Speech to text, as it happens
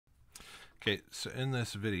Okay, so in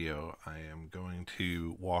this video, I am going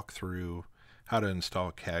to walk through how to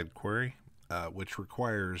install CadQuery, which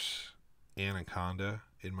requires Anaconda.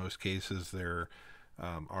 In most cases, there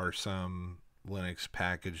are some Linux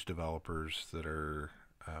package developers that are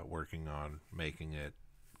working on making it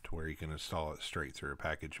to where you can install it straight through a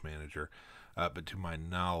package manager. But to my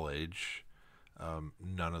knowledge,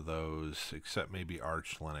 none of those, except maybe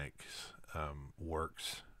Arch Linux,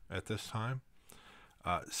 works at this time.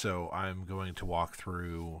 So I'm going to walk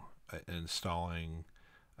through installing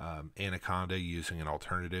Anaconda using an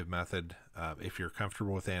alternative method. If you're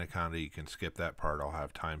comfortable with Anaconda, you can skip that part. I'll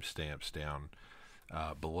have timestamps down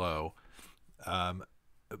below.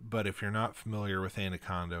 But if you're not familiar with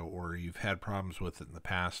Anaconda or you've had problems with it in the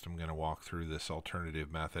past, I'm going to walk through this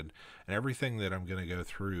alternative method. And everything that I'm going to go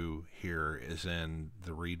through here is in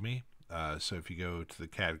the README. So if you go to the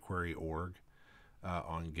CadQuery org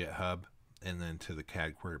on GitHub, and then to the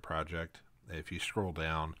CadQuery project, if you scroll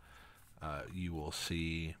down, you will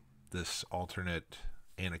see this alternate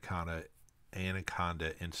Anaconda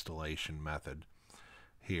installation method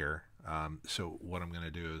here. So what I'm going to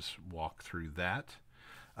do is walk through that,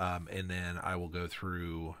 and then I will go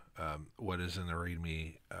through what is in the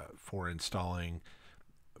README for installing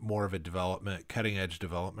more of a cutting edge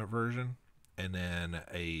development version, and then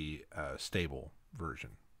a stable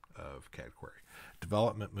version of CadQuery.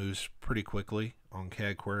 Development moves pretty quickly on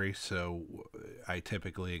CadQuery, so I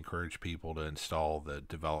typically encourage people to install the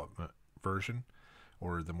development version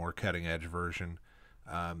or the more cutting edge version,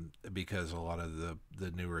 because a lot of the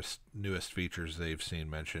newest features they've seen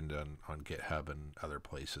mentioned on GitHub and other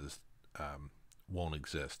places won't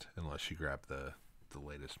exist unless you grab the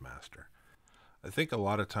latest master. I think a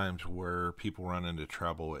lot of times where people run into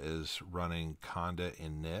trouble is running conda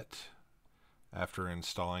init after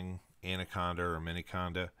installing Anaconda or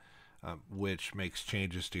Miniconda, which makes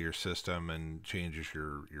changes to your system and changes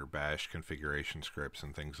your bash configuration scripts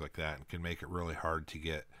and things like that, and can make it really hard to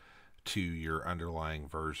get to your underlying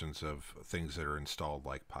versions of things that are installed,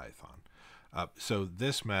 like Python. So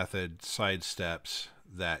this method sidesteps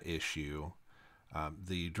that issue.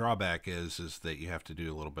 The drawback is that you have to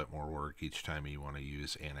do a little bit more work each time you want to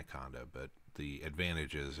use Anaconda, but the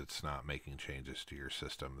advantage is it's not making changes to your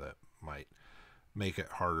system that might make it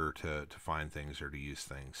harder to find things or to use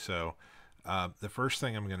things. So the first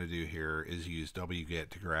thing I'm going to do here is use wget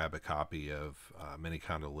to grab a copy of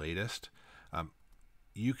Miniconda latest.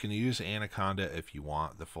 You can use Anaconda if you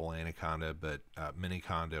want the full Anaconda, but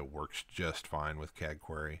Miniconda works just fine with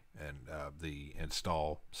CadQuery, and the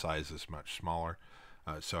install size is much smaller,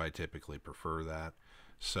 so I typically prefer that.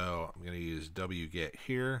 So I'm going to use wget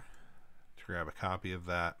here to grab a copy of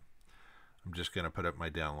that. I'm just going to put up my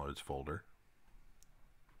downloads folder.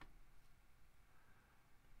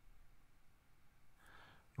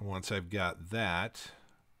 Once I've got that,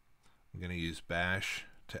 I'm going to use bash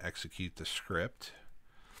to execute the script,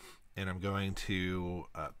 and I'm going to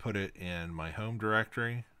put it in my home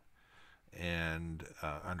directory and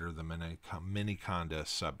under the Miniconda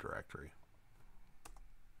subdirectory.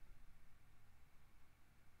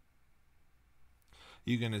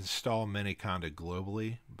 You can install Miniconda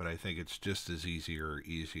globally, but I think it's just as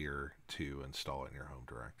easier to install it in your home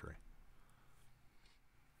directory.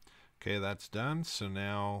 Okay, that's done. So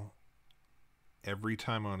now every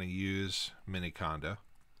time I want to use Miniconda,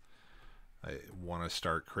 I want to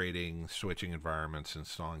start creating switching environments,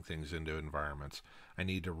 installing things into environments, I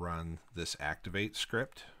need to run this activate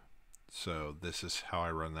script. So this is how I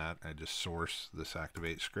run that. I just source this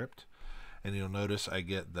activate script, and you'll notice I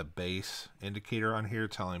get the base indicator on here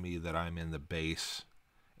telling me that I'm in the base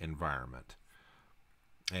environment.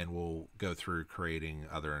 And we'll go through creating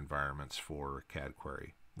other environments for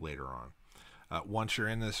CadQuery later on. Once you're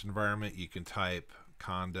in this environment, you can type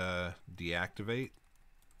conda deactivate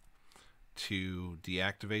to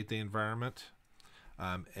deactivate the environment,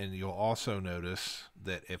 and you'll also notice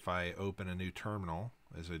that if I open a new terminal,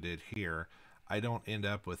 as I did here, I don't end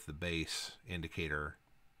up with the base indicator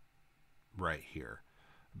right here,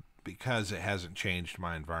 because it hasn't changed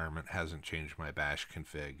my environment, hasn't changed my bash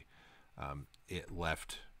config. It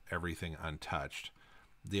left everything untouched.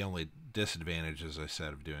 The only disadvantage, as I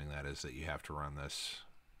said, of doing that is that you have to run this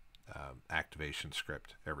activation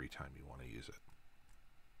script every time you want to use it.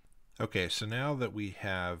 Okay, so now that we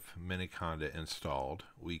have Miniconda installed,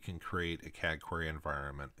 we can create a CadQuery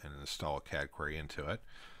environment and install CadQuery into it.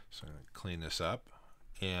 So I'm going to clean this up,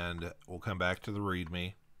 and we'll come back to the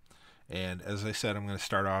README. And as I said, I'm going to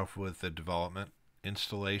start off with the development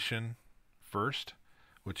installation first,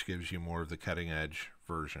 which gives you more of the cutting edge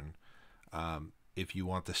version. If you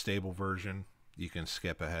want the stable version, you can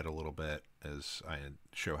skip ahead a little bit as I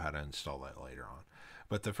show how to install that later on.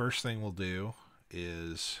 But the first thing we'll do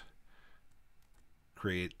is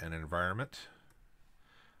create an environment.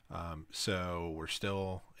 So we're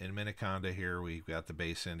still in Miniconda here. We've got the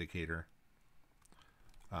base indicator.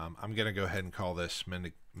 I'm going to go ahead and call this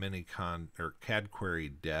Miniconda or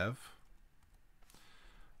CadQuery dev.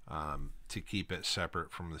 To keep it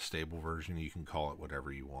separate from the stable version, you can call it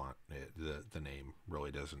whatever you want. The name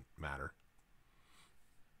really doesn't matter.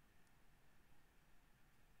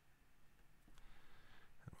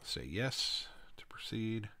 We'll say yes to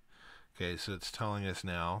proceed. Okay, so it's telling us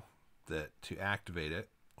now that to activate it,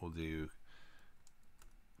 we'll do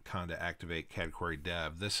conda activate CadQuery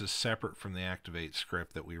dev. This is separate from the activate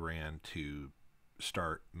script that we ran to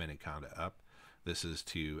start Miniconda up. This is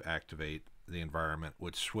to activate the environment,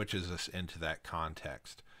 which switches us into that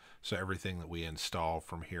context. So everything that we install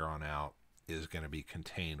from here on out is going to be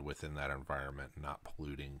contained within that environment, not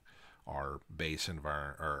polluting our base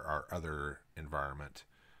environment or our other environment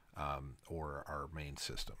or our main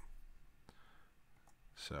system.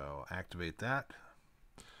 So activate that.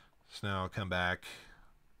 So now I'll come back.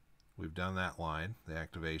 We've done that line, the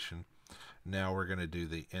activation. Now we're going to do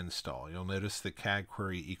the install. You'll notice the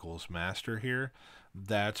CadQuery equals master here.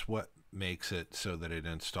 That's what makes it so that it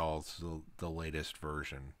installs the latest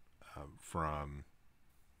version from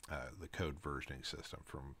the code versioning system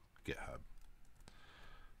from GitHub.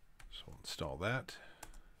 So we'll install that.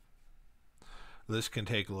 This can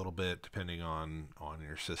take a little bit depending on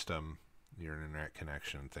your system, your internet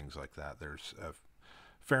connection, things like that. There's a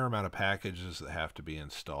fair amount of packages that have to be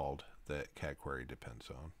installed that CadQuery depends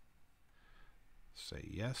on. Say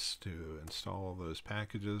yes to install all those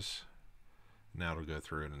packages. Now it'll go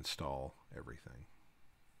through and install everything.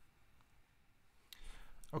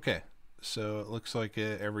 Okay, so it looks like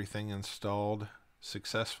everything installed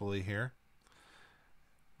successfully here.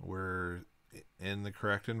 We're in the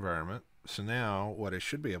correct environment. So now what I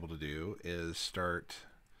should be able to do is start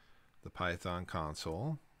the Python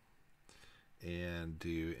console and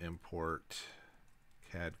do import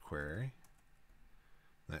CadQuery.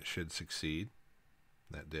 That should succeed.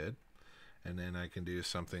 That did. And then I can do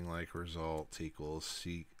something like result equals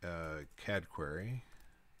CadQuery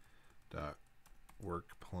dot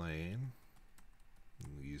work plane.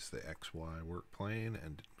 Use the XY work plane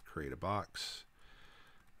and create a box.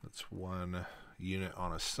 That's one unit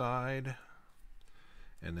on a side.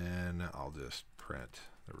 And then I'll just print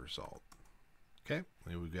the result. Okay,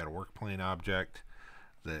 we've got a work plane object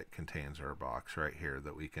that contains our box right here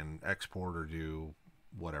that we can export or do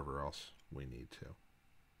whatever else we need to.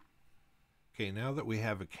 Okay, now that we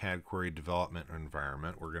have a CadQuery development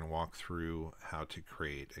environment, we're going to walk through how to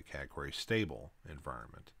create a CadQuery stable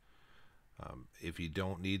environment. If you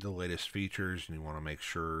don't need the latest features and you want to make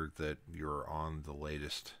sure that you're on the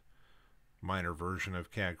latest minor version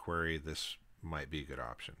of CadQuery, this might be a good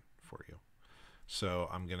option for you. So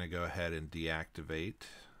I'm going to go ahead and deactivate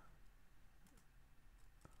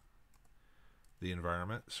the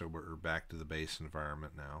environment. So we're back to the base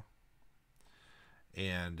environment now.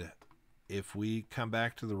 And if we come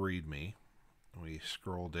back to the README, we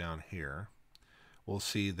scroll down here, we'll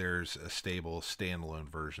see there's a stable standalone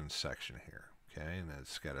version section here. Okay, and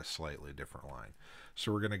it's got a slightly different line.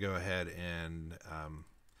 So we're going to go ahead and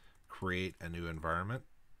create a new environment.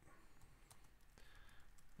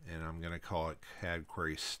 And I'm going to call it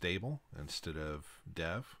CadQuery stable instead of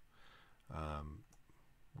dev.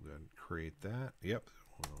 We'll go ahead and create that. Yep.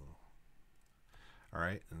 All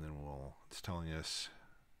right, and then it's telling us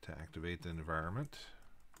to activate the environment.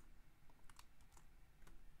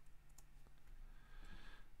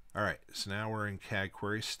 All right, so now we're in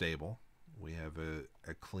CadQuery stable. We have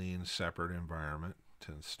a clean, separate environment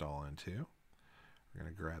to install into. We're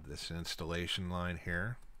going to grab this installation line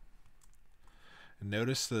here. And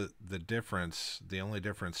notice the difference, the only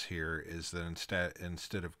difference here is that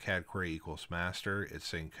instead of CadQuery equals master, it's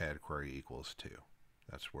saying CadQuery equals 2.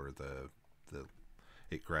 That's where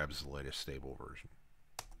it grabs the latest stable version.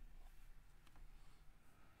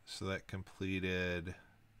 So that completed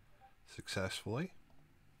successfully.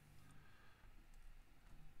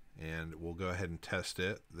 And we'll go ahead and test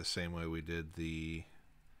it the same way we did the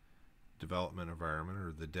development environment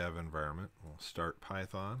or the dev environment. We'll start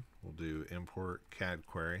Python. We'll do import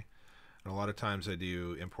CadQuery. And a lot of times I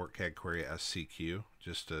do import CadQuery as CQ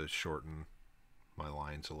just to shorten my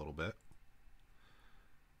lines a little bit.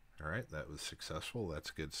 All right, that was successful.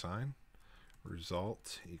 That's a good sign.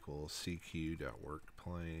 Result equals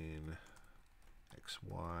cq.workplane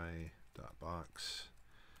xy.box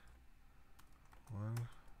 1.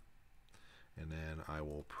 And then I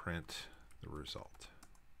will print the result.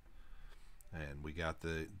 And we got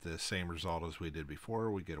the same result as we did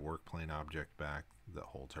before. We get a work plane object back that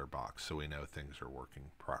holds our box, so we know things are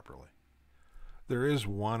working properly. There is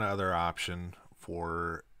one other option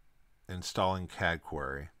for installing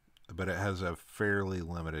CadQuery, but it has a fairly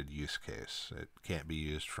limited use case. It can't be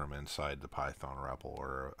used from inside the Python REPL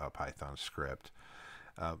or a Python script.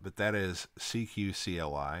 But that is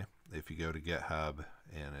cq-cli. If you go to GitHub,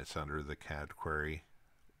 and it's under the CadQuery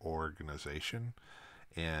organization,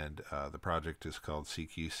 and the project is called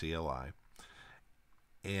cq-cli.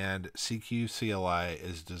 And cq-cli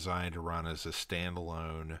is designed to run as a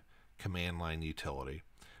standalone command line utility.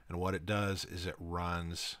 And what it does is it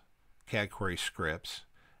runs CadQuery scripts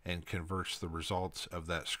and converts the results of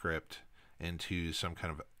that script into some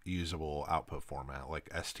kind of usable output format like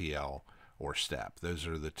STL or STEP. Those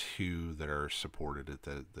are the two that are supported at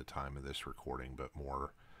the time of this recording, but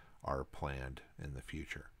more are planned in the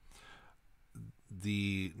future.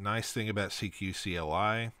 The nice thing about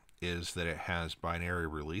cq-cli is that it has binary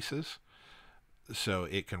releases, so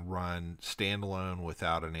it can run standalone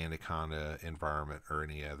without an Anaconda environment or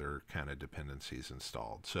any other kind of dependencies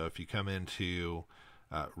installed. So if you come into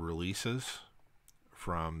releases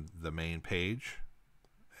from the main page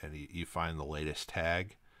and you find the latest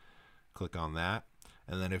tag, click on that,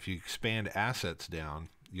 and then if you expand assets down,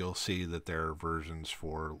 you'll see that there are versions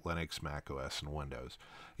for Linux, Mac OS, and Windows.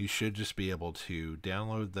 You should just be able to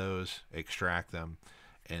download those, extract them,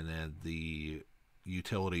 and then the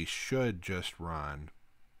utility should just run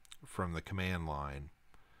from the command line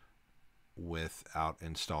without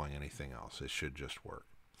installing anything else. It should just work.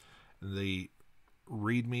 The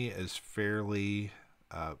README is fairly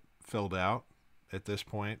filled out at this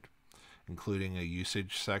point, including a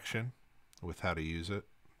usage section with how to use it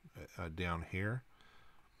down here,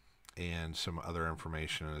 and some other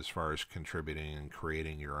information as far as contributing and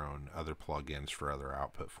creating your own other plugins for other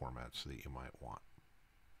output formats that you might want.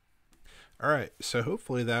 All right, so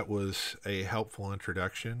hopefully that was a helpful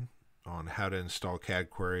introduction on how to install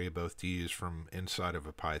CadQuery, both to use from inside of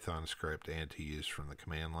a Python script and to use from the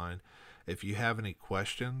command line. If you have any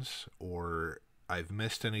questions or I've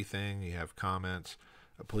missed anything, you have comments,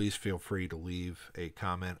 please feel free to leave a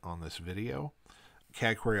comment on this video.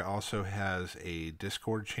 CadQuery also has a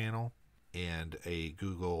Discord channel and a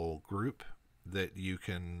Google group that you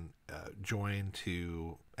can join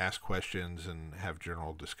to ask questions and have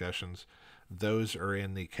general discussions. Those are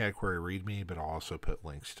in the CadQuery README, but I'll also put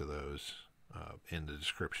links to those in the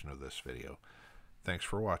description of this video. Thanks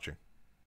for watching.